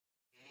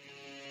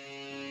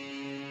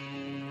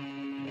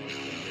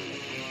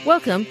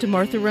Welcome to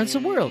Martha Runs the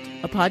World,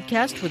 a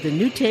podcast with a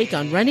new take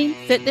on running,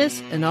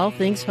 fitness, and all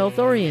things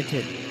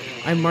health-oriented.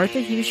 I'm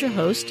Martha Hughes, your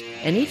host,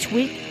 and each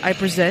week I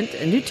present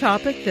a new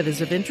topic that is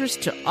of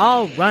interest to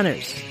all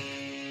runners.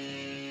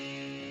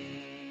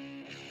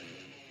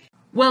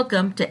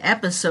 Welcome to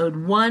episode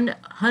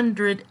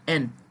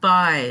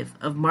 105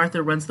 of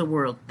Martha Runs the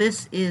World.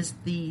 This is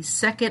the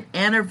second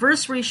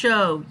anniversary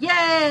show.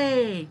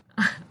 Yay!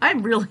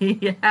 I'm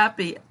really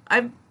happy.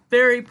 I'm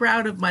very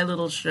proud of my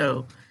little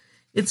show.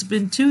 It's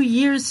been 2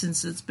 years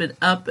since it's been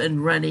up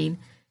and running,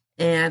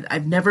 and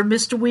I've never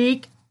missed a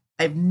week.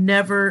 I've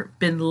never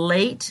been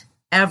late,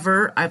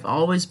 ever. I've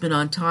always been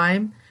on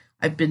time.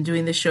 I've been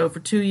doing the show for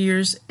 2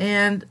 years,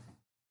 and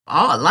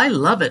I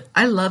love it.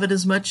 I love it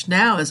as much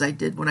now as I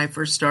did when I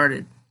first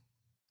started.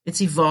 It's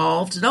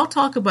evolved, and I'll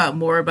talk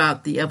more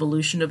about the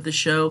evolution of the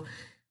show,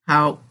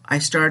 how I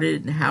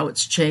started and how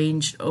it's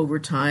changed over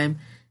time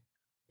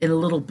in a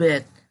little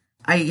bit.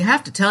 I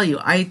have to tell you,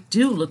 I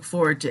do look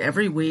forward to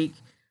every week.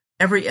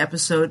 Every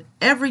episode,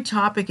 every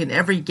topic, and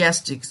every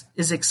guest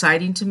is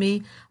exciting to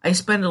me. I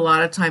spend a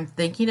lot of time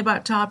thinking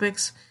about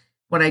topics.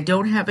 When I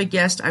don't have a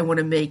guest, I want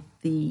to make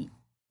the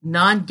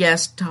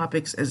non-guest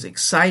topics as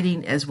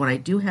exciting as when I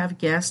do have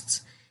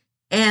guests.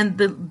 And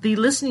the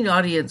listening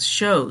audience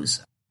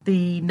shows.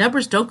 The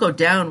numbers don't go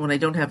down when I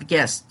don't have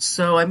guests,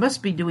 so I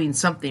must be doing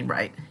something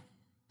right.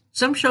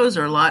 Some shows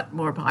are a lot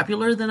more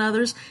popular than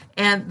others,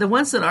 and the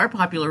ones that are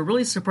popular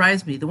really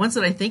surprise me. The ones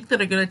that I think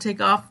that are going to take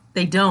off,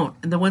 they don't.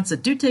 And the ones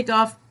that do take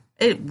off,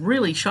 it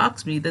really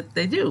shocks me that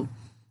they do.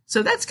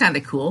 So that's kind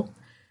of cool.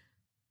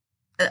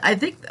 I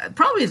think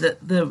probably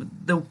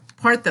the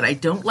part that I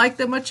don't like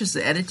that much is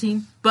the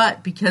editing,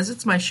 but because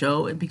it's my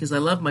show and because I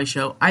love my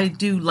show, I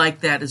do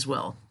like that as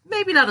well.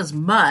 Maybe not as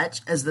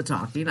much as the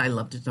talking. I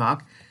love to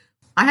talk.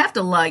 I have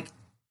to like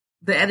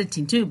the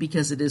editing too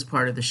because it is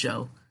part of the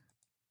show.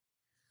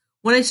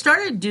 When I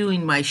started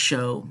doing my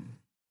show,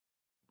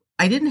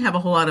 I didn't have a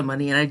whole lot of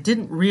money, and I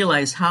didn't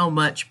realize how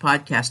much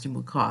podcasting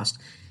would cost.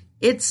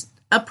 It's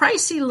a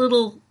pricey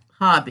little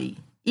hobby.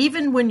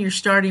 Even when you're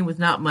starting with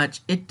not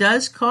much, it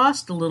does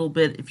cost a little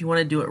bit if you want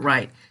to do it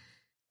right.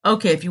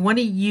 Okay, if you want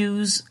to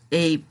use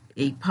a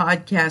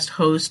podcast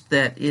host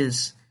that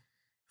is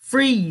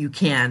free, you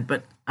can,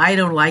 but I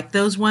don't like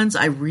those ones.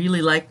 I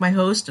really like my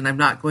host, and I'm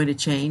not going to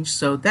change,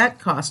 so that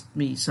cost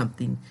me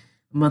something.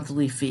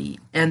 Monthly fee.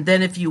 And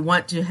then if you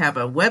want to have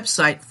a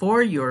website for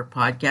your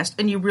podcast,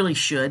 and you really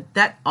should,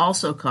 that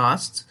also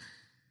costs.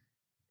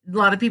 A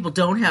lot of people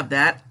don't have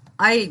that.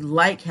 I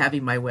like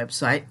having my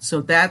website,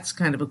 so that's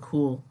kind of a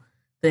cool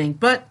thing,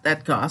 but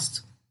that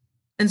costs.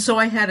 And so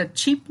I had a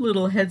cheap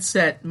little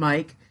headset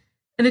mic,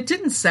 and it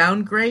didn't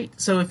sound great.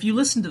 So if you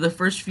listen to the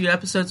first few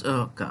episodes,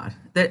 oh God,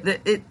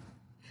 I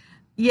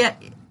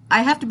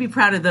have to be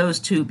proud of those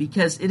too,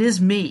 because it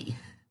is me.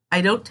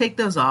 I don't take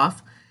those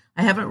off.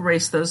 I haven't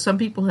erased those. Some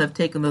people have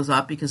taken those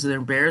off because they're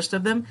embarrassed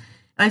of them.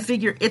 And I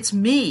figure it's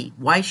me.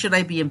 Why should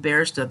I be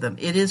embarrassed of them?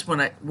 It is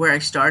where I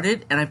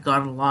started, and I've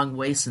gone a long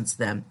way since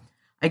then.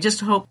 I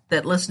just hope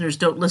that listeners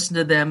don't listen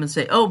to them and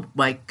say, oh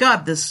my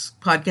God, this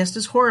podcast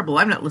is horrible.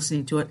 I'm not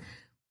listening to it.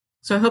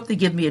 So I hope they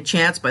give me a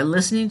chance by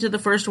listening to the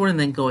first one and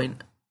then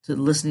going to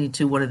listening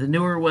to one of the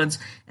newer ones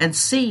and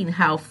seeing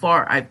how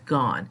far I've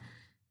gone.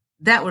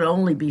 That would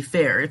only be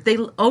fair. If they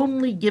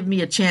only give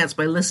me a chance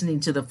by listening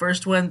to the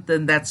first one,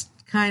 then that's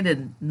kind of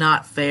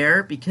not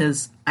fair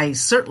because I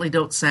certainly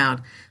don't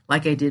sound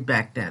like I did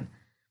back then.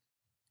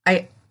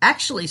 I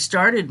actually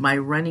started my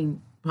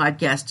running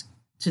podcast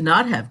to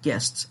not have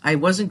guests. I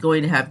wasn't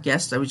going to have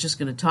guests. I was just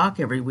going to talk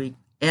every week.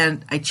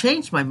 And I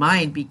changed my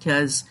mind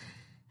because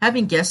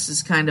having guests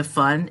is kind of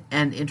fun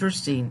and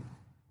interesting.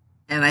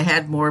 And I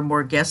had more and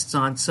more guests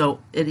on. So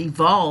it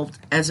evolved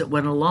as it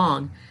went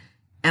along.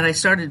 And I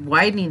started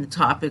widening the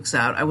topics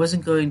out. I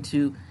wasn't going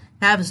to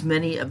have as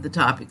many of the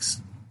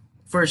topics,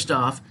 first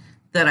off,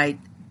 that I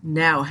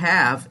now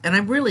have. And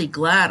I'm really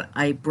glad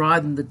I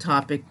broadened the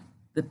top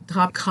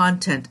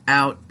content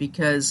out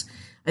because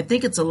I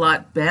think it's a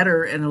lot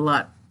better and a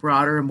lot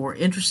broader and more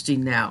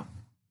interesting now.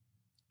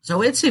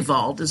 So it's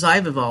evolved as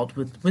I've evolved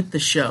with the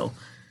show.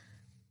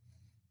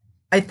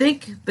 I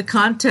think the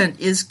content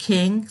is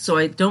king, so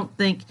I don't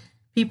think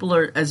people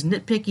are as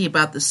nitpicky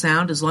about the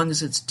sound as long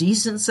as it's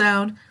decent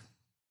sound.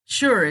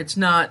 Sure, it's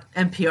not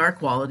NPR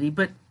quality,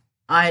 but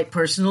I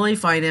personally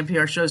find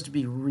NPR shows to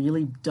be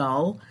really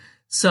dull.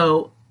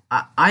 So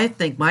I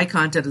think my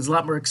content is a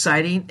lot more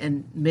exciting,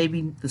 and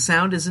maybe the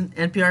sound isn't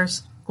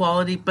NPR's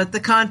quality, but the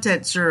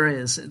content sure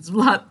is. It's a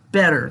lot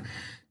better.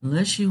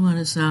 Unless you want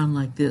to sound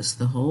like this,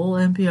 the whole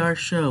NPR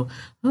show.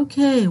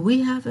 Okay,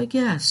 we have a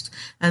guest,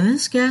 and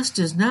this guest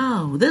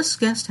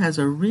has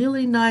a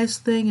really nice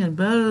thing, and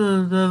blah,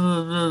 blah,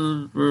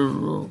 blah, blah,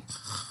 blah.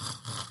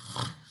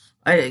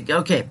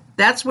 Okay,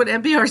 that's what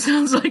NPR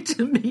sounds like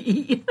to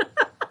me.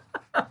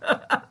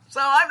 So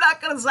I'm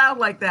not going to sound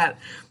like that.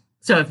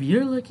 So if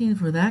you're looking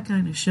for that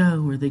kind of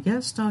show where the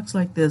guest talks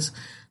like this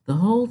the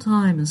whole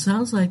time and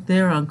sounds like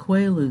they're on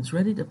Quaaludes,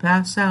 ready to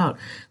pass out.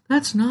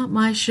 That's not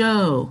my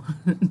show.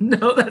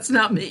 No, that's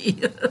not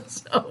me.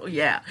 So,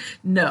 yeah,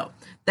 no.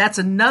 That's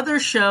another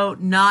show,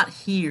 not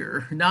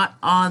here, not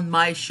on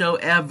my show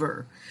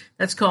ever.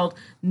 That's called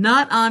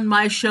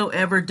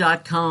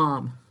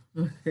notonmyshowever.com.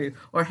 Okay.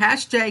 Or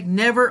hashtag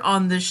never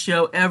on this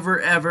show ever,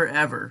 ever,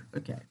 ever.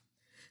 Okay.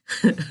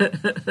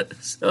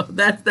 So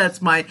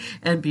that's my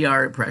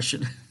NPR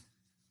impression.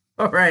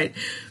 All right.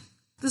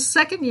 The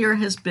second year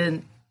has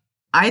been,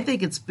 I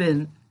think it's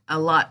been a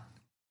lot.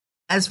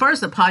 As far as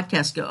the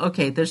podcast go,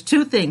 okay, there's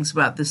two things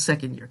about this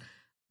second year.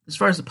 As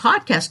far as the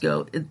podcast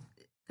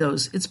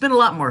goes, it's been a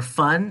lot more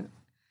fun.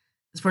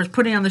 As far as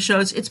putting on the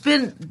shows, it's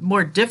been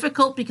more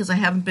difficult because I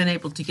haven't been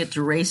able to get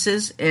to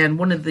races. And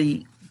one of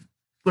the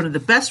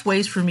best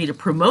ways for me to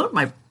promote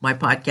my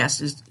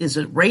podcast is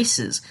at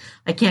races.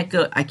 I can't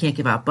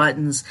give out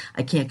buttons.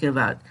 I can't give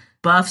out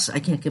buffs. I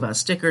can't give out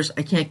stickers.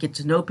 I can't get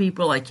to know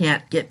people. I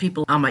can't get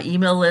people on my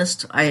email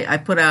list. I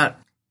put out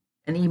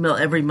an email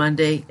every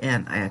Monday,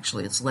 and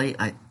it's late.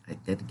 I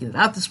had to get it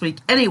out this week.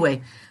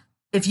 Anyway,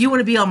 if you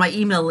want to be on my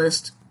email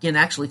list, you can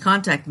actually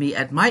contact me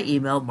at my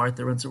email,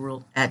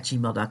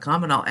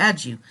 martharunstheworld@gmail.com, and I'll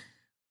add you.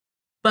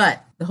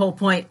 But the whole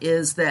point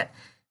is that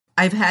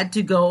I've had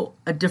to go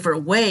a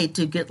different way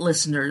to get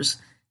listeners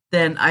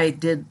than I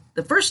did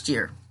the first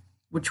year,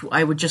 which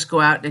I would just go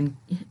out and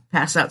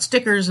pass out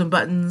stickers and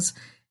buttons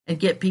and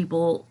get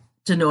people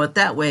to know it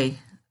that way.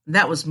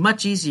 That was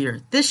much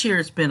easier. This year,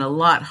 it's been a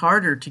lot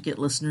harder to get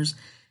listeners,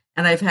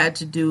 and I've had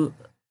to do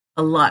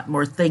a lot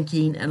more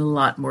thinking and a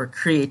lot more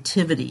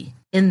creativity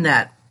in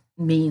that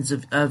means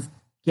of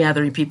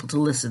gathering people to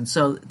listen.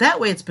 So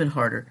that way, it's been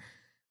harder.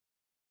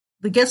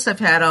 The guests I've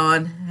had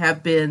on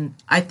have been,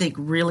 I think,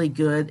 really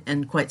good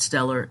and quite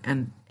stellar,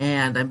 and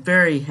I'm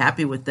very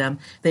happy with them.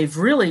 They've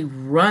really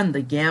run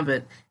the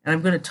gambit, and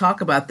I'm going to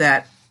talk about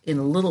that in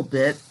a little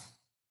bit.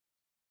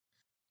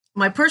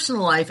 My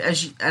personal life,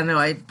 I know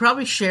I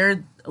probably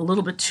shared a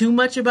little bit too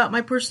much about my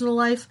personal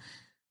life,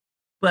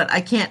 but I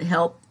can't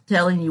help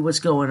telling you what's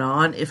going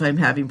on if I'm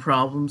having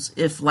problems.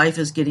 If life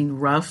is getting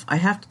rough, I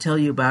have to tell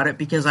you about it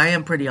because I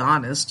am pretty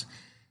honest,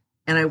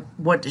 and I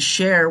want to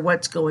share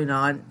what's going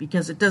on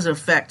because it does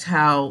affect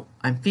how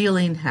I'm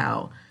feeling,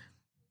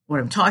 what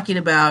I'm talking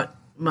about,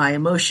 my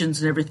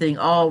emotions and everything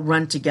all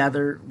run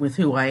together with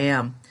who I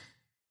am.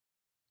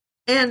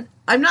 And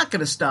I'm not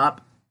going to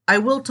stop. I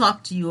will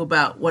talk to you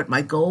about what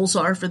my goals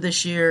are for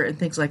this year and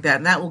things like that,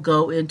 and that will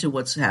go into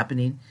what's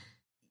happening.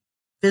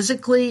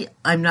 Physically,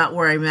 I'm not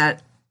where I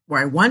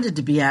wanted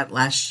to be at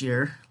last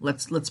year.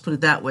 Let's put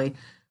it that way.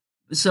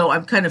 So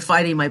I'm kind of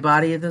fighting my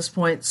body at this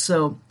point.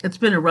 So it's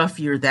been a rough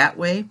year that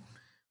way,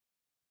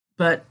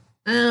 but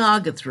I'll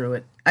get through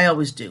it. I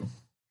always do.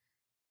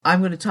 I'm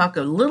going to talk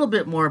a little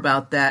bit more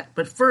about that,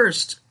 but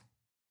first,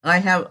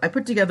 I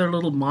put together a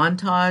little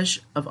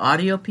montage of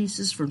audio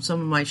pieces from some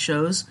of my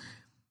shows.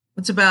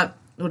 It's about,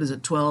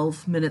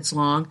 12 minutes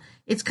long.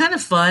 It's kind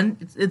of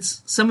fun.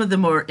 It's some of the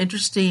more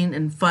interesting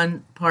and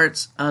fun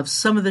parts of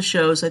some of the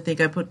shows I think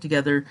I put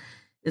together.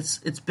 It's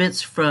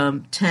bits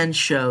from 10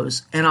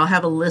 shows, and I'll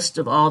have a list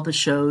of all the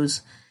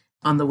shows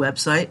on the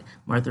website,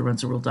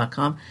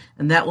 martharunstheworld.com,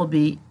 and that will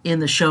be in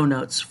the show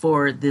notes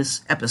for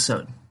this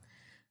episode.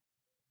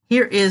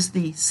 Here is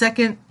the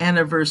second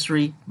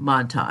anniversary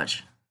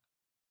montage.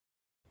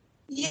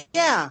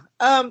 Yeah.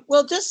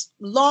 Well, just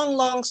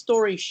long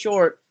story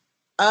short,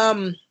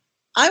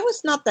 I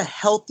was not the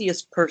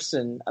healthiest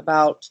person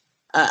about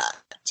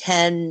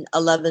 10,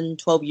 11,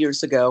 12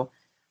 years ago.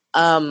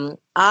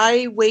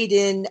 I weighed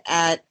in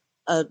at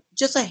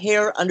just a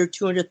hair under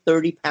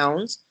 230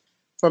 pounds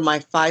for my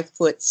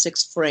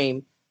 5'6"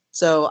 frame.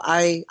 So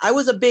I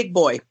was a big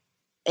boy.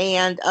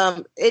 And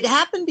it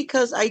happened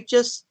because I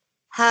just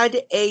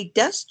had a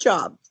desk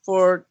job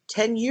for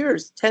 10,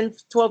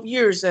 12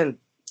 years. And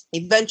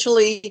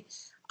eventually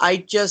I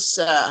just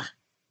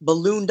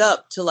ballooned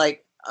up to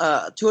like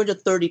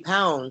 230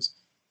 pounds.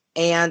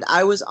 And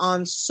I was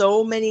on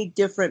so many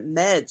different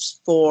meds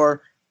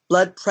for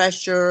blood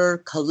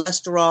pressure,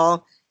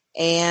 cholesterol,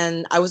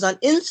 and I was on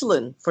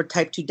insulin for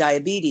type 2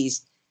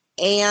 diabetes.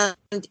 And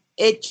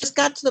it just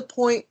got to the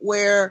point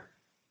where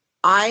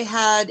I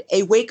had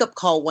a wake-up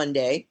call one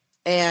day.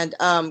 And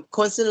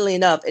coincidentally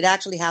enough, it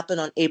actually happened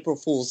on April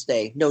Fool's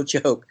Day. No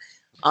joke.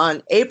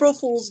 On April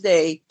Fool's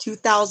Day,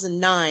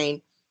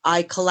 2009,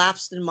 I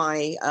collapsed in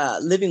my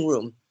living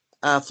room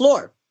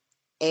floor.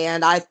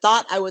 And I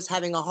thought I was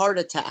having a heart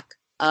attack.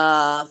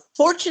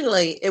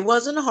 Fortunately, it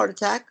wasn't a heart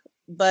attack,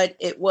 but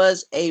it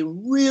was a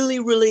really,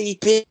 really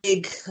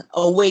big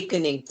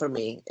awakening for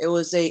me. It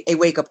was a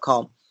wake-up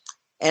call.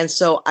 And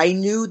so I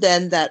knew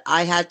then that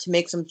I had to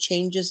make some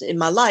changes in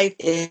my life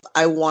if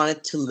I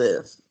wanted to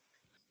live.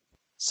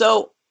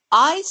 So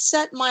I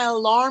set my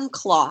alarm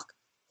clock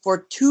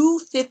for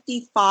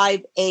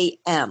 2:55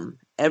 a.m.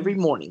 every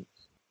morning.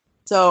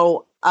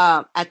 So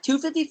at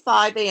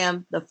 2:55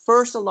 a.m., the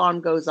first alarm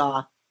goes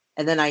off,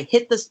 and then I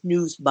hit the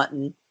snooze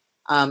button.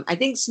 I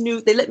think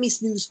they let me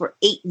snooze for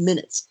 8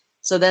 minutes.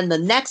 So then the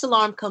next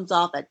alarm comes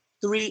off at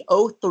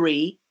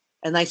 3:03,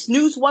 and I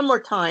snooze one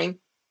more time,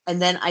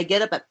 and then I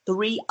get up at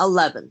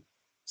 3:11.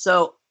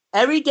 So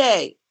every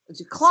day,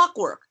 it's a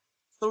clockwork,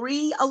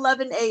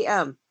 3:11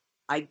 a.m.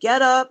 I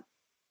get up,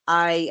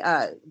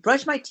 I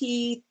brush my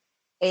teeth,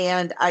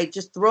 and I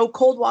just throw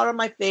cold water on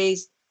my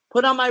face,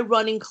 put on my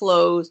running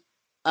clothes.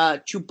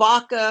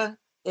 Chewbacca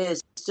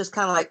is just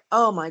kind of like,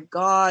 oh my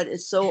God,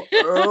 it's so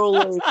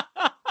early.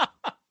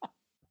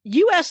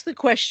 You asked the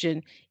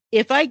question,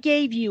 if I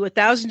gave you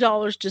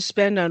 $1,000 to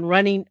spend on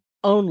running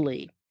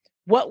only,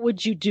 what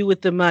would you do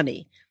with the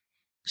money?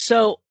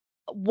 So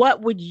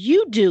what would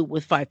you do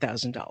with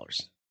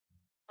 $5,000?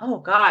 Oh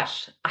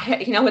gosh.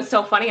 It's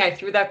so funny. I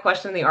threw that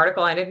question in the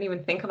article. I didn't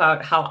even think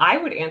about how I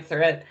would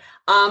answer it.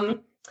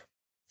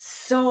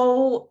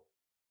 So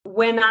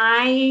when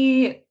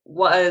I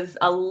was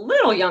a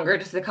little younger,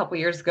 just a couple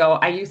years ago,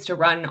 I used to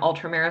run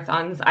ultra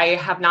marathons. I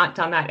have not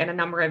done that in a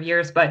number of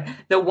years, but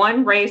the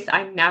one race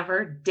I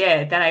never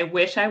did that I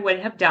wish I would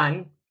have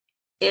done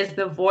is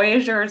the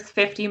Voyageurs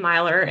 50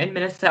 miler in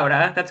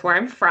Minnesota. That's where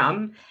I'm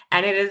from.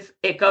 And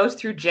it goes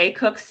through Jay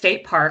Cook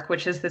State Park,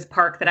 which is this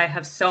park that I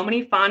have so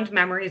many fond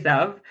memories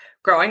of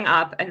growing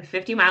up. And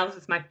 50 miles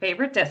is my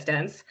favorite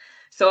distance.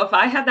 So if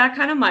I had that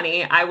kind of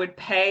money, I would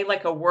pay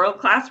like a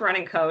world-class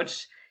running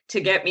coach to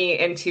get me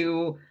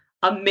into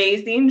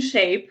amazing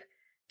shape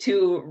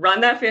to run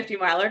that 50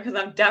 miler, because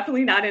I'm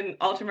definitely not in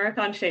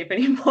ultramarathon shape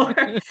anymore.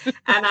 And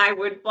I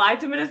would fly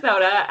to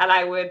Minnesota and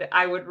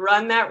I would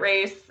run that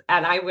race,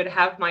 and I would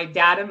have my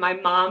dad and my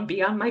mom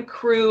be on my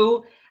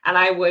crew, and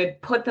I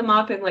would put them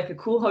up in like a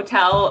cool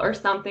hotel or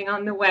something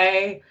on the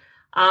way.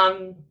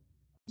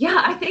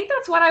 Yeah, I think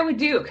that's what I would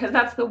do, because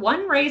that's the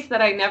one race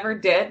that I never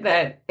did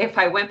that if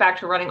I went back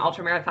to running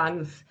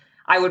ultramarathons,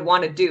 I would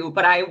want to do,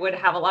 but I would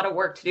have a lot of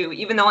work to do,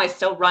 even though I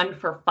still run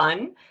for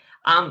fun.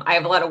 I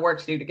have a lot of work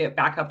to do to get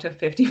back up to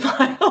 50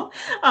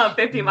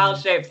 mile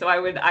shape. So I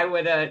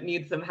would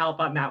need some help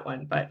on that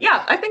one. But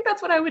yeah, I think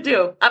that's what I would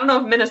do. I don't know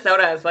if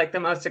Minnesota is like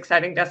the most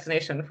exciting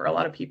destination for a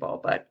lot of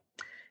people, but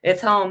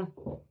it's home.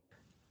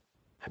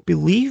 I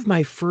believe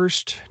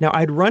now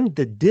I'd run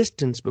the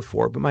distance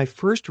before, but my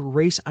first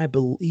race, I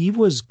believe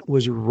was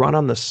run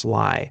on the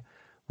Sly,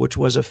 which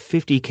was a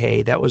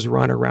 50K that was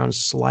run around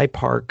Sly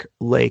Park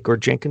Lake or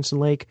Jenkinson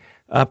Lake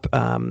up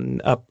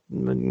kind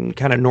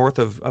of north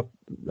of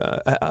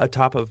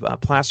atop of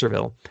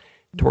Placerville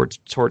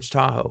towards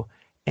Tahoe.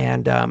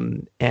 And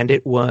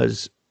it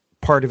was,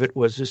 part of it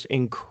was just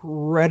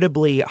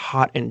incredibly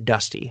hot and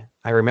dusty.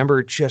 I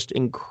remember just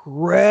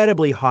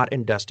incredibly hot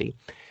and dusty.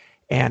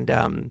 And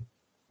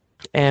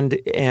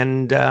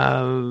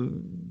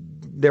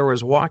there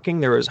was walking,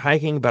 there was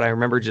hiking, but I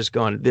remember just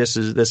going, this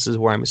is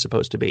where I'm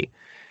supposed to be.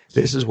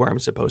 This is where I'm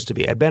supposed to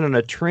be. I'd been on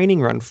a training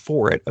run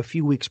for it a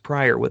few weeks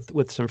prior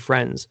with some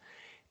friends,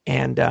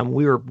 and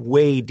we were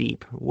way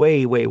deep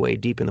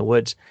in the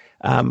woods,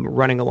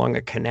 running along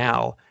a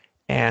canal,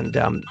 and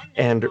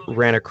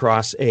ran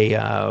across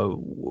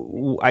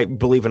I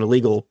believe an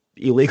illegal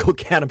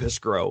cannabis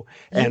grow,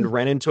 and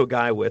ran into a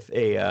guy with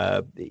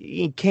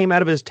he came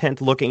out of his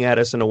tent looking at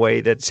us in a way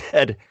that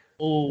said,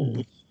 "Oh,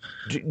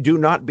 do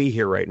not be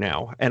here right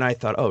now." And I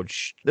thought, oh,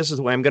 this is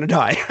the way I'm going to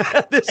die.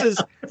 this is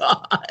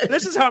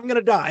how I'm going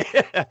to die.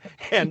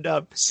 and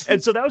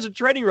so that was a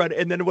training run.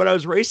 And then when I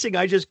was racing,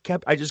 I just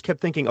kept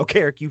thinking, okay,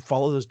 Eric, you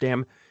follow those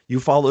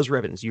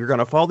ribbons. You're going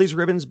to follow these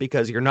ribbons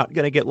because you're not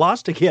going to get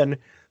lost again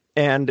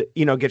and,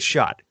 get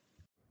shot.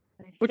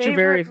 What's your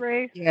very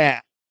race?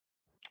 Yeah.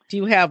 Do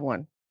you have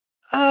one?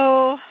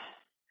 Oh,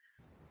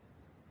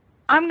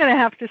 I'm going to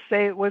have to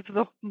say it was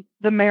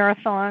the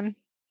marathon,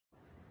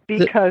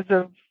 because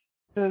of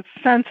the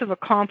sense of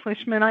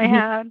accomplishment I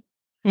had.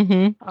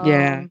 Mm-hmm.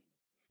 Yeah.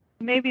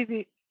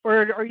 Maybe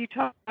or are you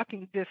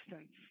talking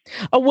distance?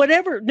 Oh,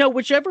 whatever. No,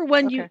 whichever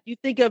one you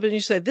think of and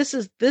you say, this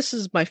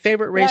is my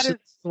favorite race. This is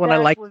the one I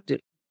like to do.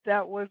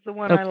 That was the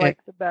one I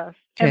liked the best.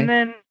 Okay. And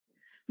then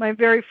my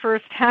very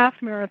first half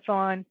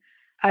marathon,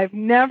 I've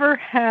never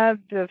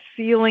had the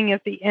feeling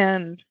at the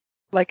end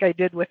like I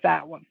did with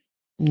that one.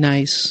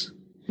 Nice.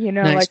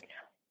 Nice. Like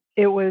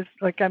it was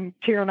like, I'm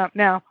tearing up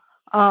now.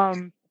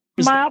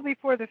 Mile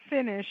before the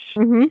finish,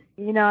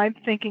 I'm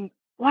thinking,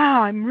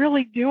 wow, I'm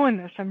really doing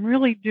this.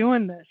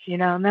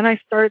 And then I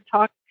started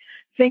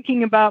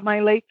thinking about my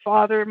late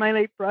father, my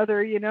late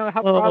brother,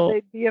 how proud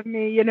they'd be of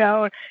me, and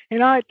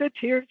the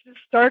tears just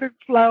started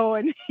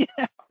flowing.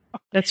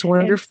 That's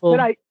wonderful.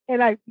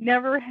 And I've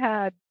never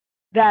had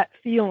that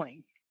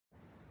feeling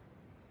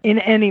in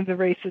any of the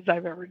races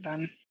I've ever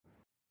done.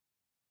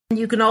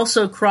 You can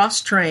also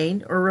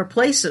cross-train or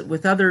replace it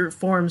with other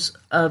forms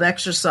of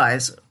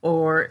exercise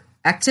or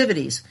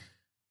activities.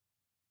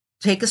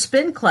 Take a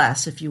spin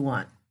class if you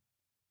want.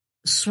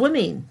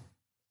 Swimming.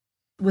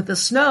 With the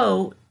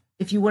snow,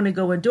 if you want to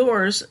go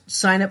indoors,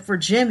 sign up for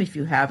gym if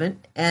you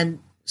haven't, and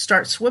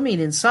start swimming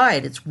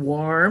inside. It's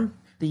warm.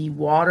 The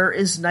water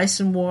is nice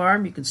and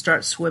warm. You can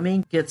start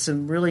swimming, get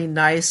some really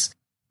nice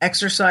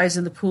exercise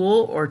in the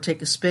pool, or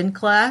take a spin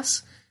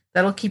class.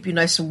 That'll keep you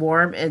nice and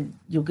warm, and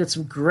you'll get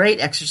some great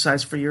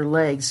exercise for your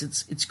legs.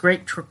 It's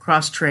great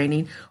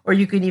cross-training, or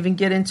you can even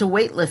get into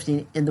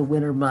weightlifting in the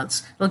winter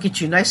months. It'll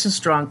get you nice and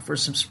strong for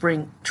some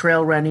spring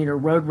trail running or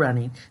road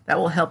running. That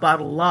will help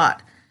out a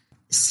lot.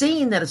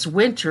 Seeing that it's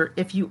winter,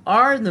 if you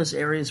are in those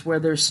areas where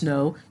there's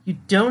snow, you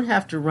don't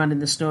have to run in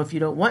the snow if you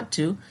don't want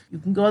to. You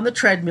can go on the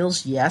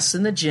treadmills, yes,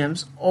 in the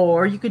gyms,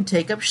 or you can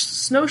take up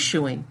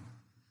snowshoeing.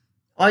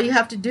 All you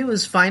have to do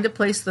is find a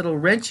place that'll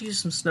rent you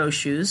some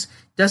snowshoes.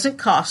 Doesn't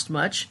cost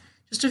much,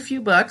 just a few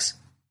bucks.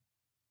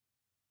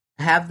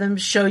 Have them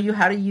show you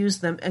how to use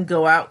them and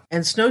go out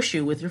and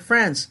snowshoe with your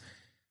friends.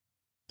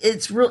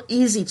 It's real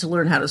easy to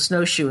learn how to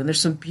snowshoe, and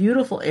there's some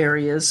beautiful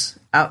areas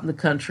out in the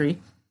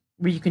country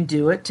where you can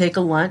do it. Take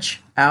a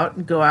lunch out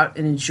and go out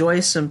and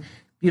enjoy some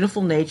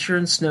beautiful nature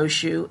and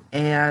snowshoe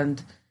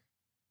and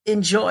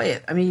enjoy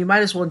it. I mean, you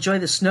might as well enjoy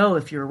the snow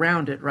if you're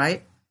around it,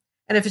 right?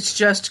 And if it's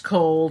just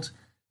cold,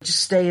 just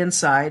stay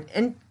inside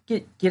and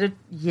get it.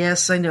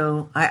 Yes, I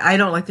know. I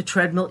don't like the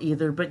treadmill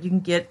either, but you can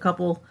get a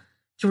couple,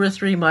 2 or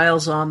 3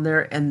 miles on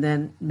there and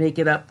then make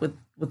it up with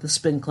the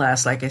spin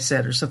class, like I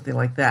said, or something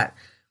like that.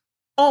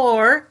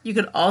 Or you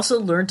can also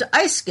learn to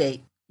ice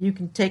skate. You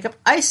can take up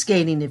ice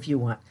skating if you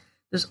want.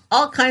 There's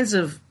all kinds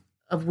of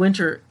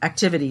winter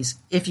activities.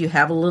 If you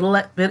have a little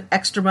bit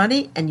extra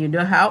money and you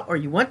know how, or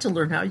you want to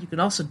learn how, you can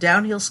also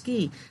downhill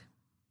ski.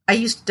 I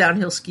used to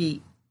downhill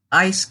ski.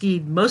 I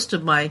skied most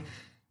of my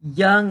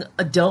young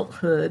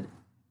adulthood,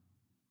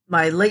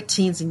 my late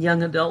teens and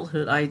young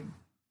adulthood. I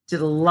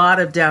did a lot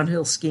of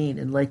downhill skiing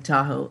in Lake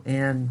Tahoe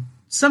and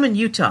some in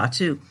Utah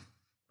too.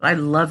 I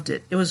loved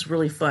it. It was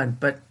really fun.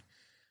 But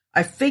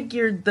I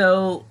figured,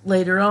 though,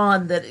 later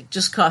on that it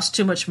just cost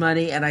too much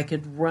money and I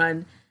could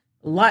run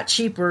a lot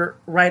cheaper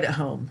right at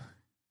home.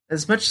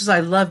 As much as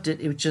I loved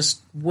it, it was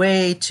just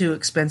way too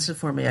expensive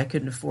for me. I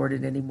couldn't afford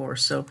it anymore.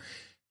 So,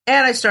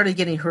 and I started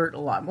getting hurt a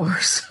lot more,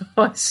 so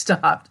I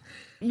stopped.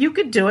 You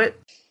could do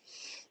it.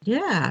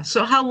 Yeah.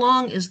 So how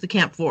long is the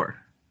camp for?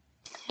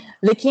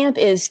 The camp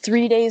is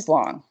 3 days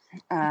long.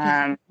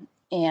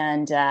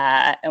 And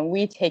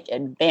we take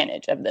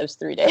advantage of those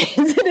 3 days.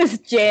 It is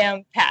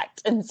jam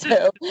packed. And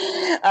so,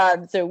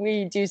 so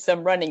we do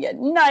some running at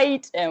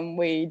night and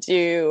we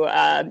do,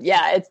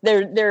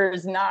 there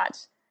is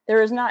not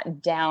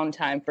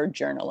downtime for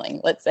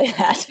journaling. Let's say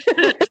that.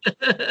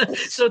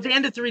 So at the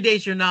end of 3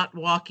 days, you're not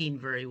walking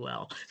very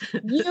well.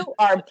 You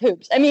are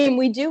pooped. I mean,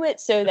 we do it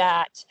so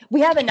that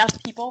we have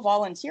enough people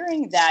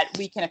volunteering that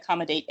we can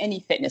accommodate any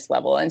fitness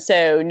level. And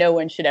so no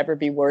one should ever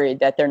be worried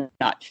that they're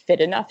not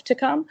fit enough to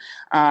come.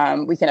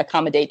 We can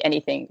accommodate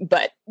anything.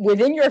 But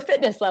within your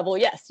fitness level,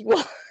 yes, you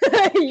will,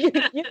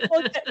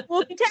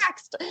 will be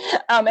taxed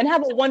and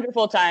have a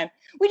wonderful time.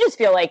 We just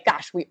feel like,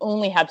 gosh, we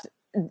only have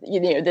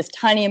this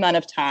tiny amount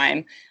of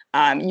time.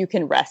 You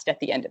can rest at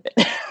the end of it.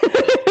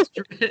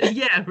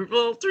 Yeah,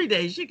 well, 3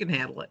 days, you can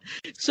handle it.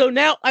 So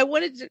now I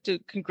wanted to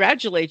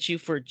congratulate you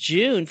for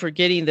June for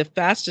getting the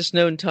fastest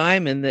known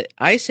time in the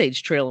Ice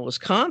Age Trail in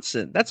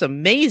Wisconsin. That's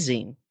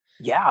amazing.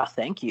 Yeah,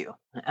 thank you.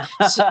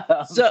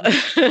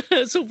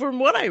 So from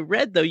what I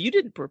read, though, you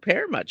didn't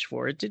prepare much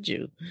for it, did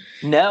you?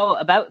 No,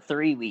 about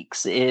 3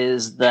 weeks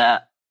is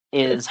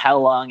how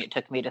long it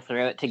took me to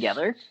throw it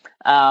together.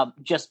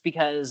 Just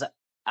because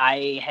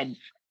I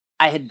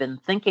had been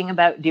thinking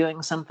about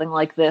doing something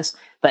like this,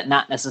 but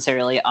not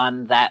necessarily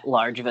on that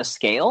large of a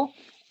scale.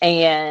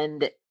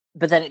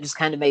 But then it just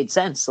kind of made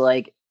sense.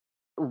 Like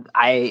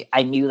I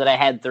knew that I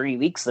had 3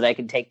 weeks that I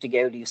could take to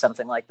go do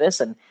something like this,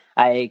 and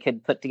I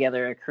could put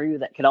together a crew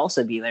that could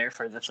also be there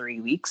for the 3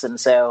 weeks. And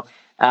so,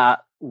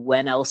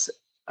 when else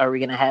are we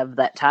going to have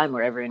that time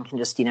where everyone can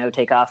just,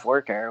 take off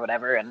work or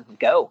whatever and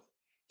go?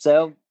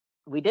 So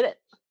we did it.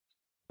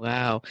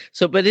 Wow.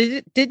 So, but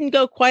it didn't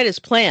go quite as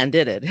planned,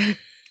 did it?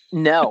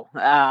 No.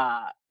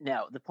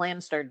 No. The plan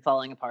started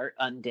falling apart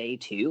on day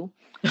 2.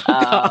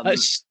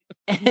 Gosh.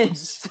 And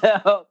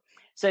so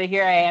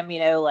here I am,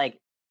 like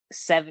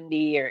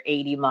 70 or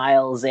 80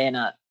 miles in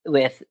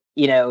with,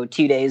 2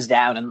 days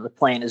down, and the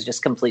plan is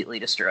just completely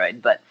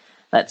destroyed, but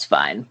that's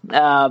fine.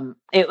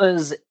 It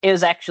was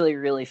actually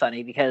really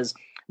funny because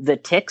the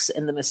ticks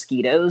and the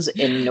mosquitoes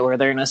in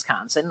northern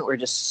Wisconsin were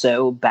just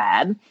so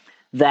bad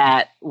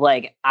that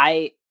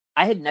I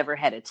had never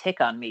had a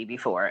tick on me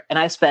before, and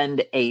I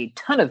spend a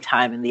ton of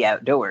time in the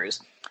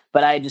outdoors,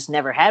 but I just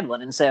never had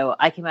one. And so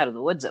I came out of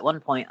the woods at one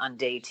point on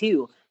day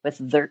 2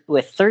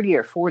 with 30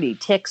 or 40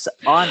 ticks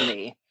on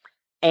me.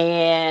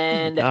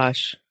 And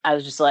gosh, I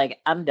was just like,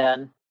 I'm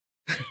done.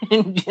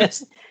 And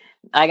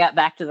I got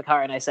back to the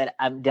car and I said,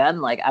 I'm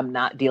done. I'm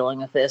not dealing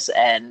with this,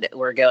 and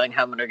we're going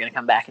home and we're going to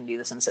come back and do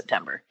this in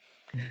September.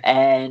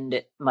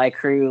 And my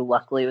crew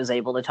luckily was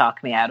able to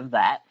talk me out of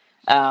that.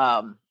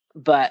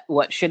 But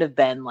what should have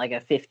been like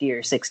a 50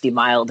 or 60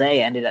 mile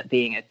day ended up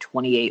being a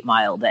 28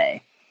 mile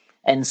day.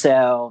 And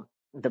so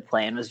the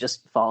plan was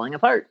just falling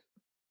apart,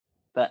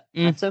 but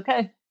that's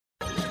okay.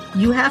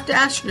 You have to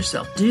ask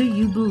yourself, do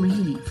you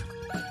believe?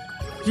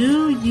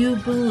 Do you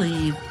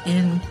believe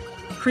in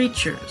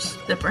creatures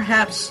that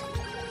perhaps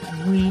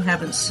we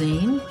haven't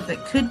seen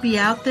that could be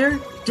out there?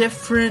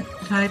 different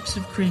types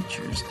of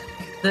creatures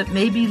that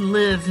maybe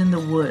live in the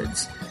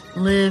woods,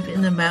 live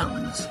in the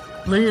mountains,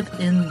 live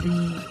in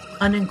the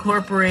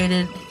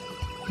unincorporated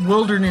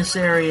wilderness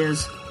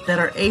areas that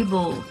are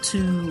able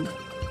to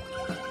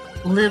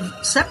live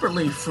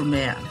separately from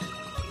man,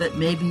 that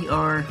maybe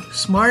are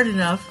smart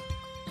enough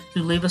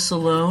to leave us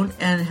alone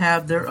and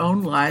have their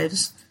own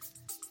lives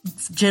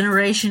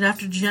generation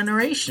after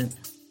generation.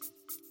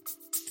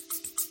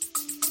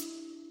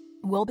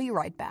 We'll be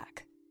right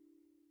back.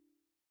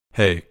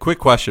 Hey, quick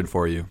question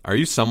for you. Are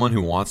you someone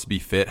who wants to be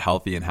fit,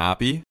 healthy, and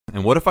happy?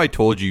 And what if I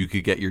told you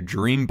could get your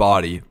dream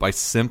body by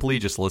simply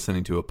just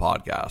listening to a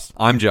podcast?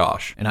 I'm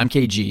Josh. And I'm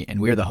KG, and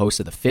we're the hosts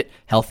of the Fit,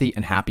 Healthy,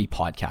 and Happy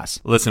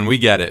podcast. Listen, we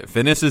get it.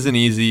 Fitness isn't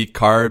easy.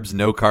 Carbs,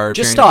 no carbs.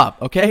 Just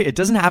stop, okay? It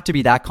doesn't have to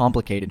be that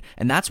complicated.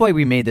 And that's why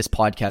we made this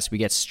podcast. We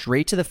get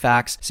straight to the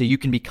facts so you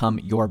can become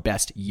your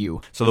best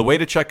you. So the way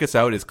to check us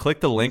out is click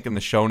the link in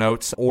the show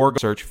notes or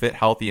search Fit,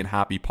 Healthy, and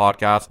Happy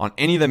podcast on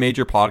any of the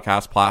major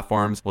podcast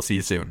platforms. We'll see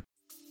you soon.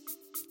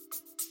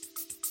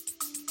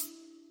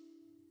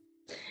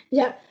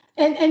 Yeah.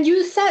 And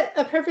you set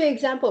a perfect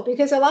example,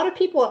 because a lot of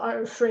people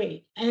are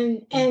afraid,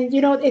 and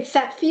it's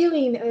that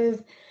feeling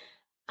of,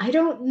 I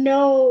don't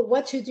know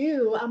what to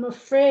do. I'm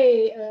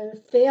afraid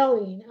of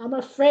failing. I'm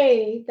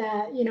afraid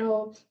that,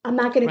 I'm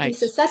not going to be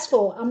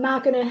successful. I'm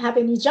not going to have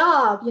any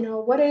job.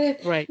 What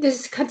if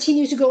this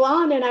continues to go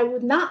on and I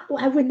would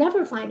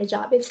never find a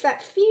job? It's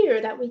that fear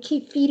that we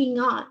keep feeding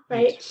on,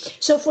 right?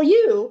 So for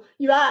you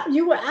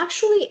were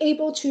actually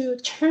able to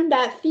turn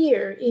that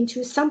fear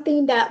into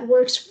something that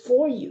works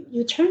for you.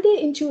 You turned it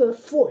into a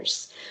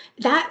force.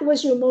 That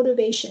was your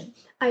motivation.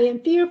 I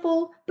am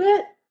fearful,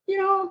 but,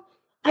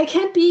 I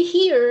can't be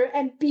here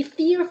and be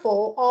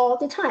fearful all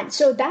the time.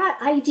 So that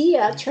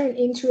idea turned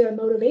into a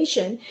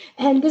motivation.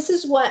 And this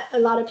is what a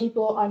lot of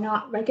people are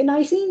not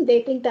recognizing.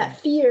 They think that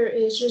fear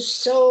is just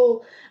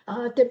so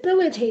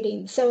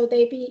debilitating. So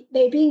they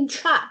being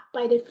trapped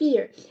by the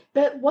fear.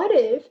 But what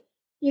if,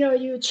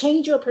 you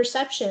change your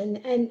perception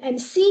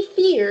and see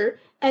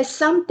fear as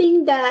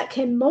something that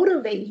can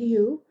motivate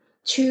you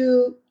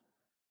to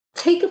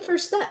take a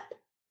first step,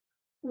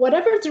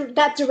 whatever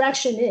that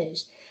direction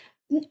is.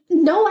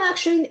 No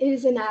action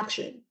is an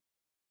action,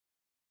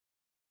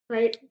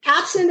 right?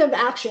 Absent of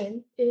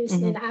action is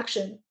an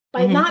action.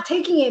 By not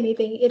taking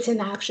anything, it's an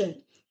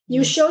action.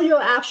 You show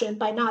your action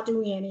by not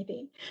doing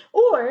anything.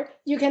 Or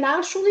you can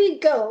actually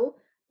go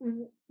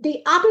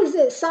the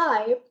opposite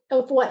side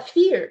of what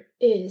fear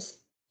is.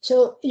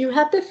 So you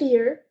have the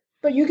fear,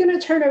 but you're going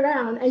to turn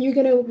around and you're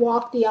going to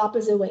walk the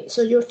opposite way.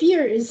 So your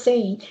fear is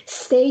saying,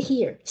 stay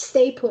here,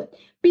 stay put,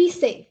 be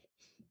safe.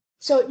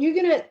 So you're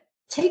going to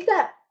take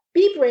that,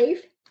 be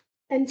brave,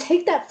 and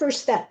take that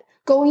first step,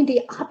 going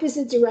the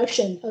opposite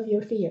direction of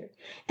your fear.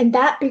 And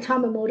that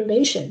become a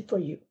motivation for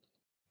you.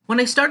 When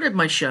I started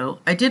my show,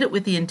 I did it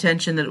with the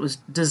intention that it was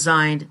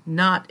designed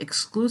not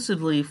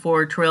exclusively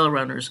for trail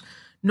runners,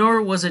 nor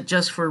was it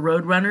just for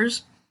road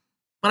runners,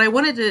 but I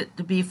wanted it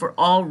to be for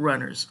all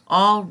runners,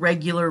 all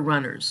regular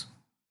runners.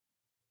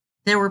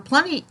 There were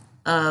plenty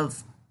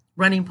of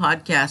running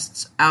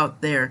podcasts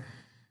out there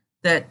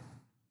that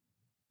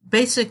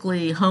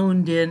basically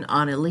honed in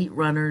on elite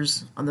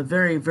runners, on the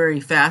very, very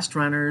fast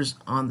runners,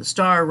 on the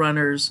star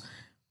runners.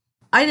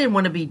 I didn't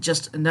want to be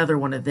just another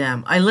one of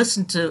them. I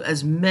listened to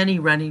as many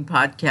running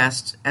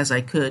podcasts as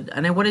I could,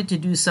 and I wanted to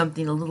do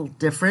something a little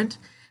different.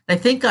 I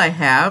think I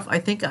have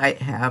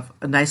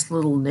a nice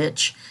little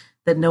niche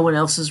that no one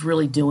else is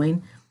really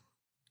doing.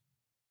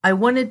 I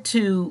wanted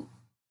to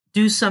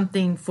do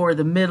something for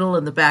the middle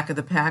and the back of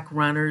the pack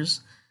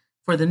runners,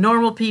 for the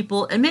normal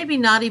people, and maybe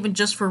not even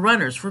just for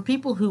runners, for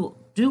people who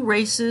do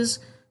races,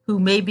 who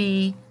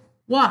maybe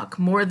walk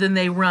more than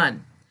they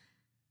run.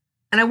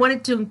 And I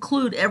wanted to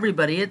include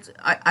everybody.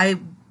 I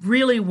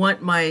really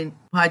want my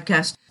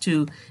podcast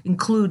to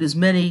include as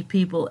many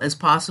people as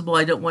possible.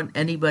 I don't want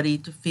anybody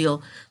to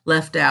feel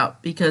left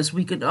out, because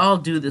we can all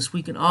do this.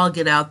 We can all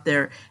get out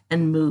there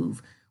and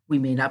move. We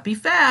may not be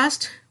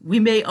fast. We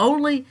may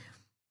only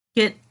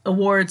get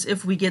awards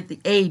if we get the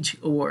age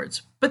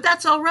awards. But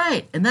that's all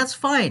right, and that's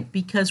fine,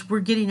 because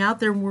we're getting out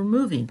there and we're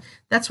moving.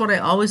 That's what I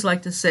always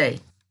like to say.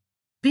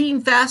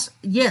 Being fast,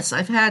 yes,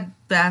 I've had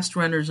fast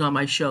runners on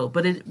my show,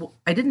 but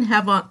I didn't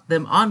have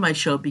them on my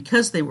show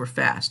because they were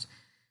fast.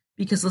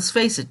 Because let's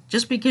face it,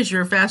 just because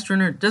you're a fast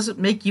runner doesn't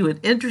make you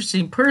an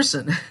interesting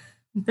person.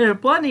 There are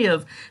plenty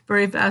of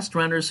very fast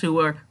runners who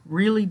are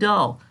really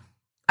dull.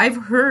 I've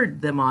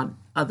heard them on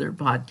other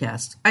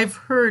podcasts. I've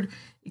heard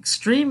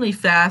extremely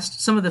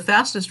fast, some of the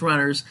fastest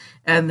runners,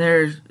 and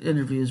their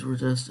interviews were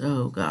just,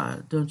 oh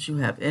God, don't you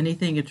have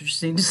anything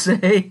interesting to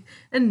say?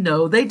 And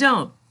no, they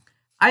don't.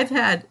 I've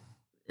had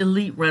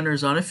elite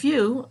runners on, a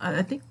few,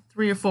 I think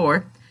 3 or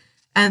 4,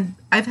 and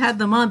I've had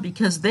them on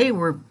because they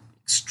were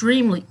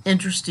extremely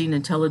interesting,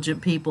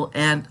 intelligent people,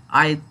 and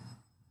I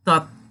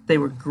thought they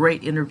were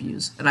great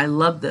interviews, and I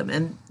loved them,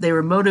 and they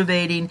were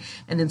motivating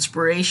and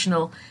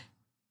inspirational.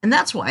 And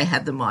that's why I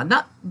had them on.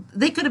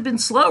 They could have been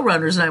slow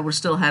runners, and I would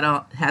still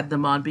had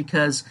them on,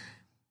 because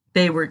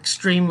they were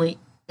extremely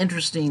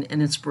interesting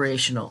and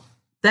inspirational.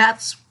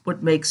 That's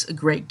what makes a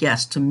great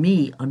guest to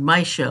me on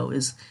my show,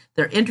 is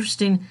they're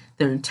interesting,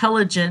 they're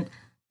intelligent,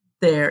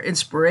 they're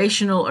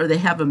inspirational, or they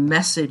have a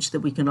message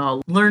that we can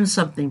all learn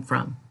something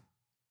from.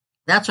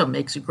 That's what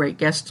makes a great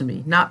guest to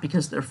me, not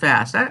because they're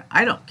fast.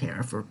 I don't care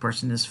if a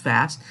person is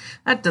fast.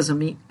 That doesn't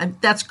mean,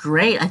 that's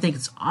great. I think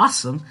it's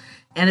awesome.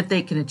 And if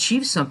they can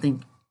achieve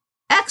something,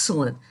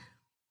 excellent.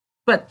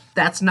 But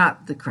that's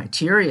not the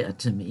criteria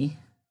to me.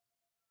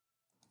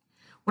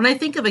 When I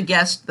think of a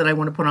guest that I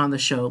want to put on the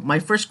show, my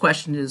first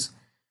question is,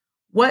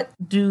 what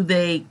do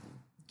they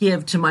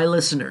give to my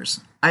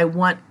listeners? I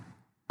want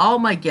all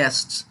my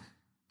guests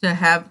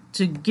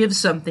to give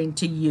something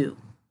to you.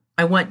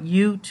 I want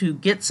you to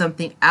get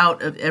something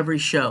out of every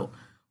show.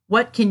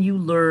 What can you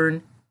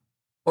learn,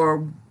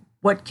 or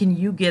what can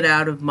you get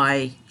out of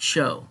my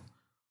show?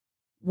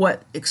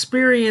 What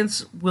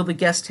experience will the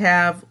guest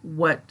have?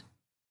 What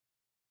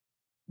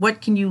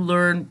can you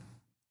learn?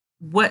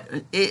 What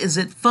is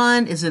it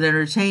fun? Is it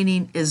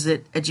entertaining? Is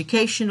it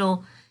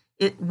educational?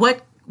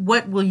 What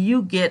will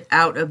you get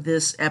out of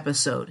this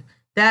episode?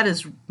 That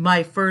is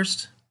my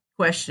first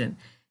question.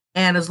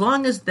 And as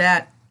long as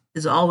that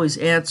is always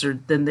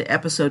answered, then the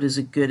episode is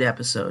a good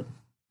episode.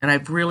 And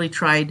I've really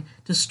tried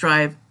to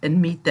strive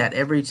and meet that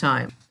every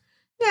time.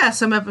 Yeah,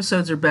 some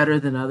episodes are better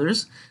than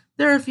others.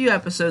 There are a few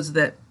episodes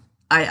that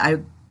I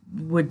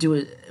would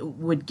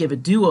give a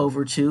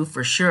do-over to,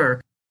 for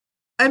sure.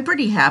 I'm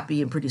pretty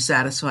happy and pretty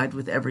satisfied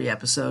with every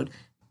episode.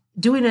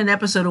 Doing an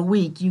episode a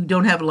week, you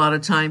don't have a lot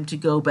of time to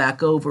go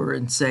back over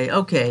and say,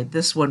 okay,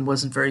 this one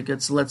wasn't very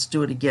good, so let's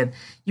do it again.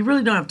 You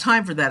really don't have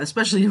time for that,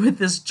 especially with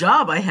this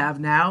job I have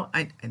now.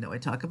 I know I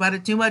talk about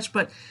it too much,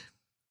 but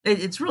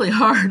it's really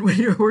hard when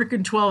you're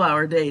working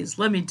 12-hour days,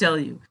 let me tell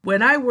you.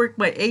 When I work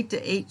my 8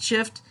 to 8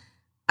 shift,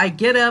 I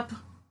get up,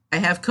 I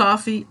have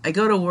coffee, I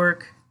go to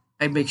work,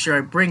 I make sure I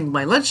bring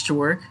my lunch to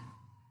work.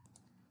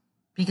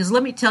 Because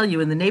let me tell you,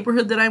 in the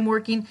neighborhood that I'm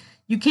working,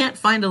 you can't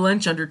find a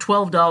lunch under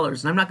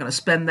 $12, and I'm not going to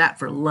spend that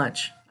for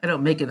lunch. I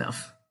don't make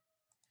enough.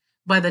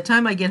 By the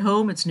time I get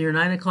home, it's near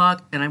 9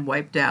 o'clock, and I'm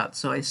wiped out.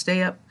 So I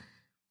stay up.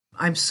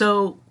 I'm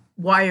so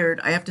wired,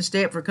 I have to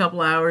stay up for a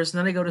couple hours, and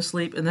then I go to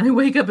sleep, and then I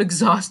wake up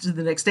exhausted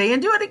the next day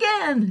and do it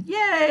again.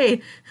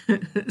 Yay!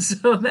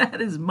 So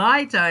that is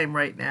my time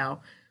right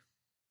now.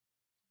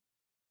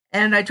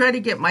 And I try to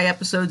get my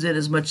episodes in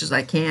as much as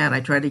I can. I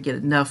try to get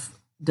enough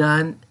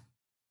done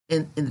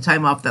in the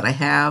time off that I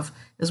have,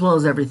 as well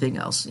as everything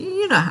else.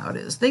 You know how it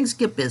is. Things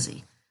get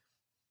busy.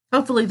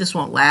 Hopefully this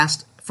won't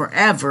last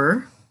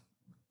forever,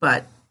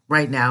 but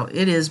right now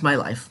it is my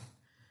life.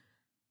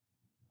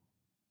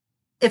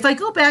 If I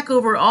go back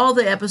over all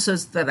the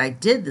episodes that I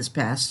did this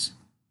past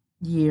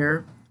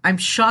year, I'm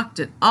shocked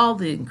at all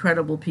the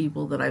incredible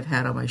people that I've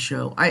had on my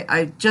show.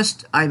 I'm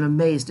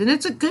amazed. And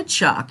it's a good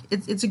shock.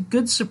 It's a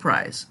good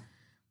surprise.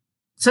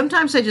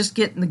 Sometimes I just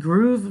get in the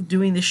groove of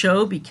doing the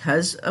show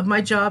because of my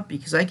job,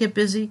 because I get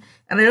busy,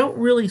 and I don't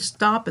really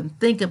stop and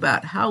think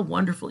about how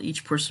wonderful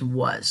each person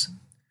was.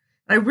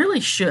 I really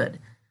should.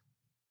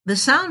 The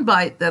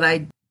soundbite that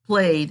I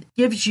played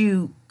gives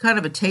you kind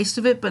of a taste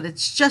of it, but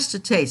it's just a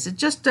taste. It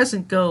just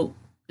doesn't go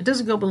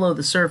below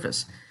the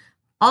surface.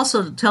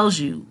 Also, it tells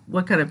you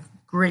what kind of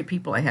great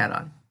people I had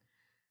on.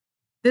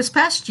 This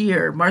past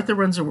year, Martha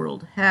Runs the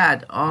World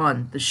had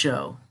on the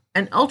show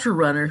an ultra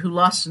runner who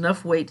lost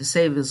enough weight to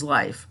save his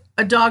life,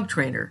 a dog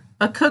trainer,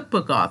 a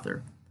cookbook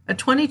author, a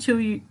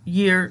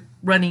 22-year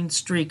running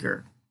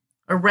streaker,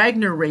 a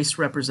Ragnar race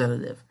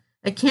representative,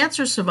 a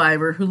cancer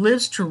survivor who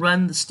lives to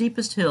run the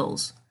steepest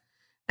hills,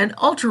 an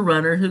ultra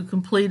runner who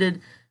completed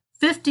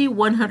 50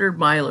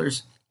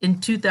 100-milers in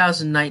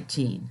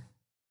 2019,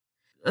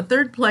 a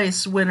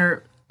third-place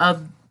winner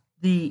of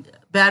the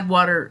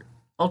Badwater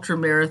Ultra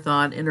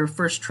Marathon in her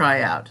first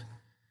tryout,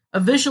 a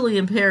visually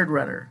impaired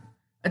runner,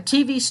 a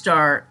TV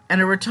star, and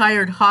a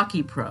retired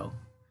hockey pro.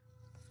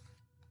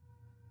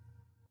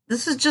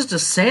 This is just a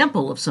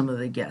sample of some of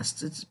the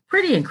guests. It's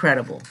pretty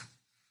incredible.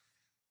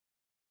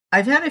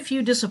 I've had a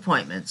few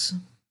disappointments,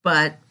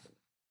 but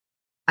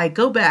I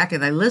go back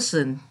and I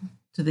listen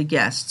to the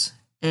guests,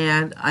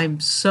 and I'm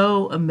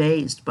so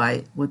amazed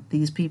by what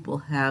these people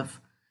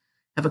have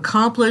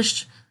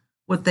accomplished,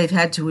 what they've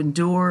had to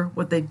endure,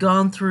 what they've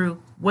gone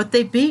through, what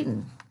they've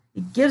beaten.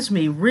 It gives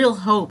me real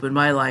hope in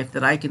my life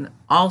that I can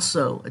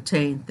also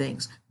attain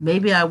things.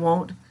 Maybe I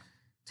won't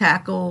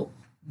tackle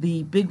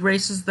the big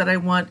races that I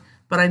want,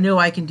 but I know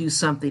I can do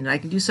something. I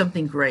can do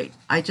something great.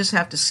 I just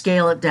have to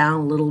scale it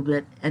down a little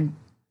bit and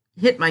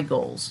hit my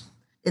goals.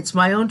 It's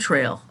my own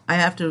trail. I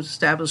have to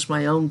establish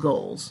my own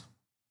goals.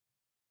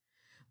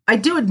 I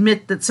do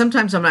admit that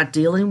sometimes I'm not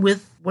dealing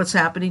with what's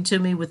happening to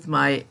me with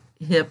my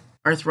hip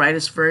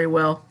arthritis very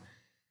well.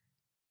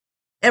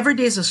 Every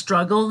day is a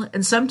struggle,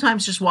 and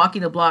sometimes just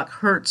walking a block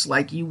hurts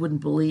like you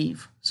wouldn't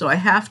believe. So I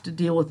have to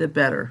deal with it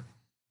better.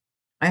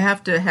 I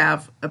have to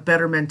have a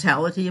better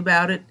mentality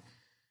about it.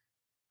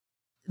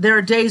 There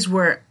are days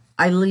where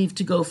I leave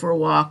to go for a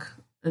walk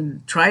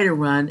and try to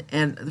run,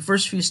 and the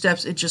first few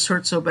steps, it just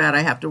hurts so bad I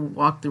have to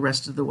walk the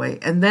rest of the way.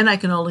 And then I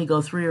can only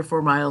go 3 or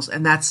 4 miles,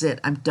 and that's it.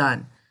 I'm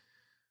done.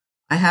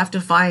 I have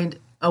to find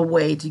a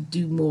way to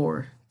do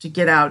more, to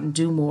get out and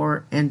do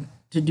more, and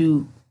to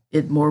do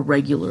it more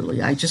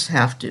regularly. I just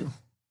have to.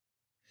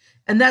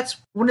 And that's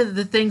one of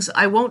the things.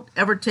 I won't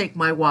ever take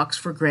my walks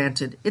for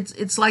granted.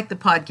 It's like the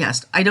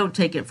podcast. I don't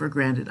take it for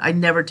granted. I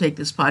never take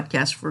this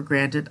podcast for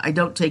granted. I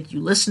don't take you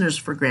listeners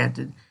for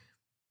granted.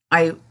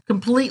 I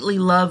completely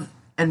love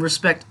and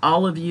respect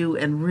all of you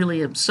and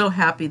really am so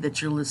happy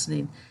that you're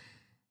listening.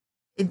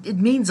 It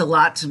means a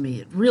lot to me.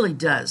 It really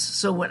does.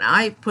 So when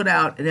I put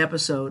out an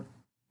episode,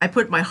 I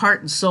put my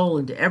heart and soul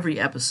into every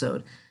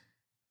episode.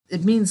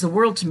 It means the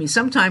world to me.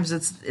 Sometimes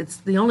it's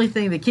the only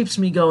thing that keeps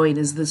me going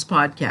is this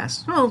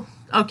podcast. Well,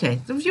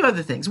 okay, a few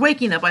other things.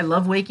 Waking up. I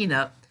love waking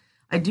up.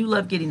 I do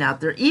love getting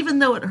out there, even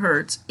though it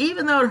hurts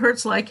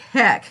like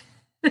heck.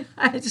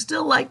 I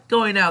still like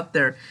going out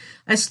there.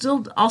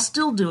 I'll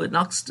still do it, and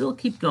I'll still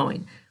keep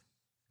going.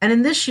 And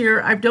in this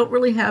year, I don't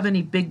really have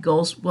any big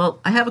goals. Well,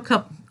 I have a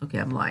couple. Okay,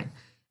 I'm lying.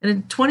 And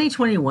in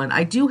 2021,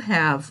 I do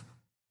have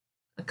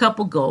a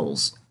couple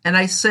goals. And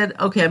I said,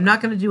 okay, I'm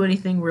not going to do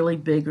anything really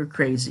big or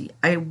crazy.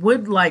 I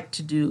would like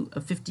to do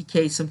a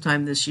 50K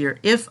sometime this year,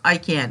 if I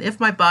can, if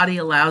my body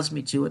allows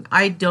me to. And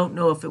I don't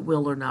know if it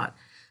will or not.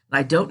 And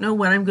I don't know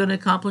when I'm going to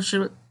accomplish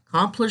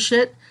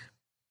it.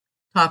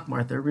 Talk,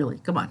 Martha, really.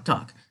 Come on,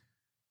 talk.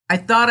 I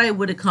thought I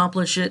would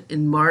accomplish it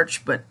in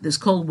March, but this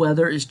cold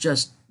weather is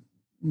just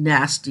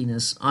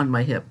nastiness on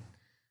my hip.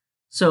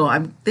 So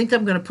I think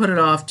I'm going to put it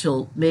off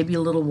till maybe a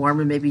little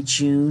warmer, maybe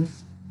June.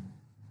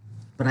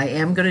 But I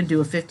am going to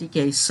do a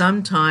 50K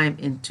sometime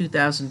in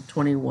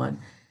 2021.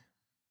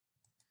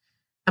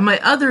 And my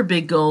other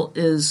big goal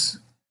is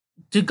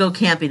to go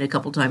camping a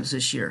couple times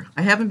this year.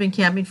 I haven't been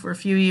camping for a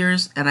few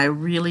years, and I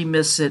really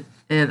miss it.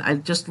 And I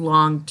just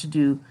long to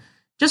do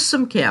just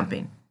some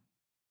camping.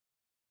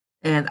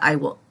 And I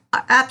will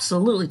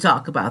absolutely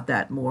talk about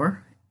that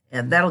more.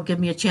 And that'll give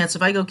me a chance.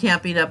 If I go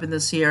camping up in the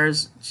Sierra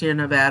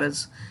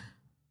Nevadas,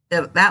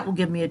 that will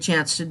give me a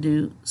chance to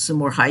do some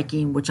more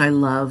hiking, which I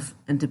love,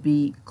 and to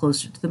be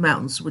closer to the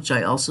mountains, which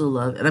I also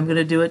love. And I'm going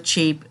to do it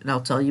cheap, and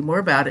I'll tell you more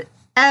about it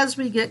as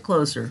we get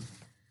closer.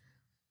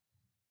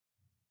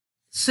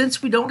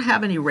 Since we don't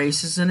have any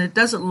races, and it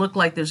doesn't look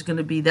like there's going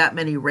to be that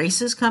many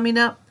races coming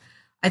up,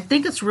 I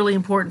think it's really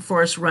important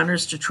for us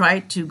runners to try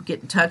to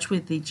get in touch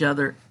with each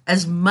other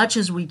as much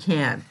as we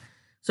can.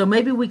 So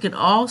maybe we could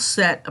all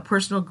set a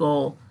personal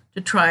goal to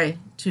try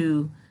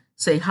to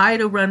say hi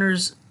to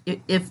runners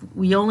if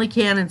we only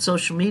can in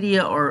social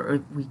media, or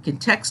if we can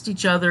text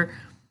each other,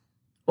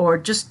 or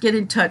just get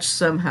in touch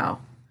somehow.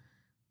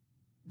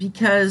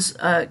 Because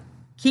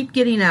keep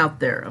getting out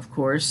there, of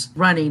course,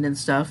 running and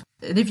stuff.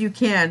 And if you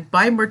can,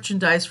 buy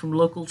merchandise from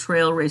local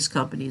trail race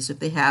companies if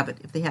they have it.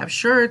 If they have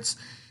shirts,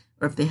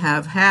 or if they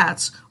have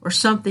hats, or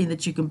something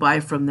that you can buy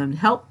from them,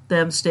 help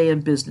them stay in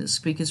business,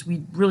 because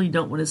we really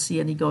don't want to see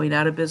any going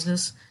out of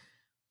business.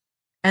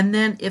 And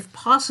then, if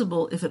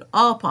possible, if at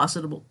all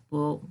possible,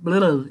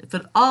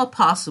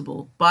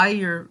 buy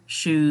your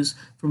shoes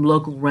from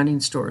local running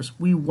stores.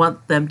 We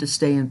want them to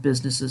stay in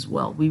business as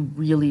well. We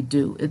really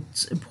do.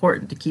 It's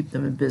important to keep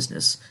them in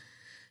business.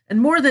 And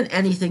more than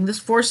anything, this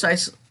forced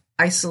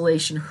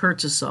isolation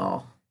hurts us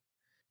all.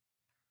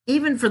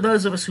 Even for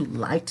those of us who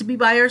like to be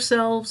by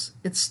ourselves,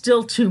 it's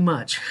still too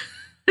much.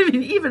 I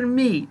mean, even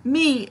me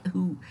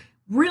who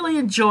really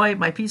enjoy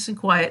my peace and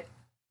quiet,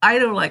 I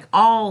don't like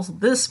all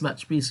this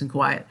much peace and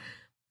quiet.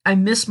 I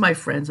miss my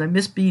friends. I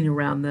miss being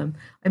around them.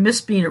 I miss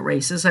being at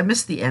races. I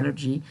miss the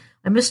energy.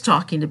 I miss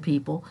talking to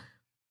people.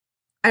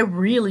 I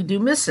really do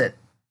miss it.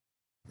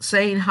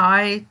 Saying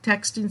hi,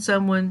 texting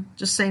someone,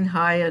 just saying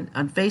hi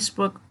on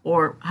Facebook,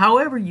 or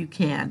however you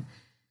can,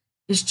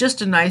 is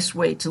just a nice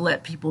way to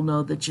let people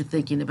know that you're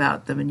thinking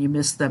about them and you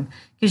miss them.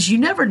 Because you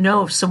never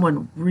know if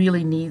someone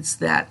really needs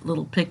that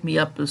little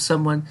pick-me-up of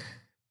someone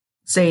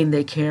saying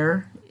they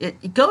care.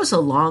 It goes a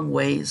long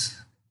ways,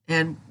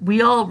 and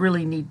we all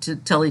really need to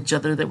tell each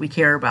other that we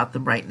care about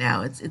them right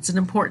now. It's an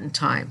important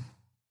time.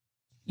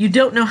 You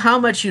don't know how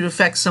much you'd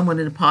affect someone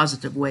in a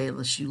positive way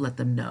unless you let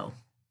them know.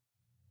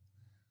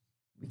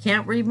 We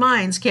can't read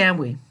minds, can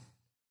we?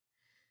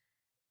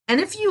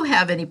 And if you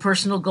have any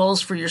personal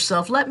goals for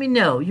yourself, let me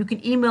know. You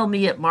can email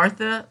me at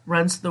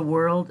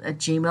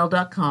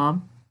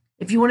martharunstheworld@gmail.com.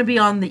 If you want to be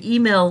on the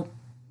email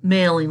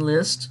mailing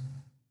list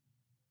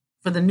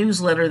for the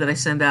newsletter that I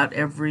send out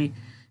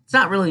it's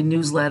not really a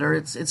newsletter.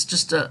 It's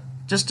just a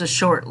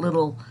short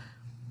little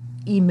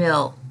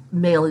email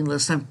mailing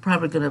list. I'm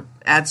probably going to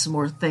add some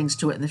more things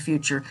to it in the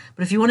future.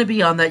 But if you want to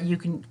be on that, you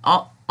can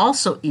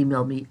also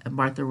email me at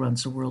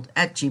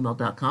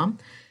martharunstheworld@gmail.com.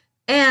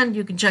 And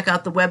you can check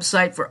out the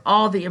website for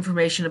all the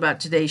information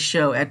about today's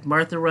show at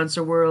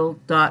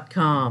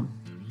martharunstheworld.com.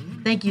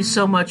 Thank you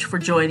so much for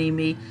joining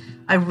me.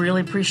 I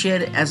really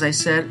appreciate it. As I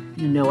said,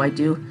 you know I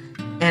do.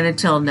 And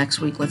until next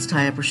week, let's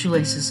tie up our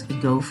shoelaces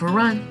and go for a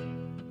run.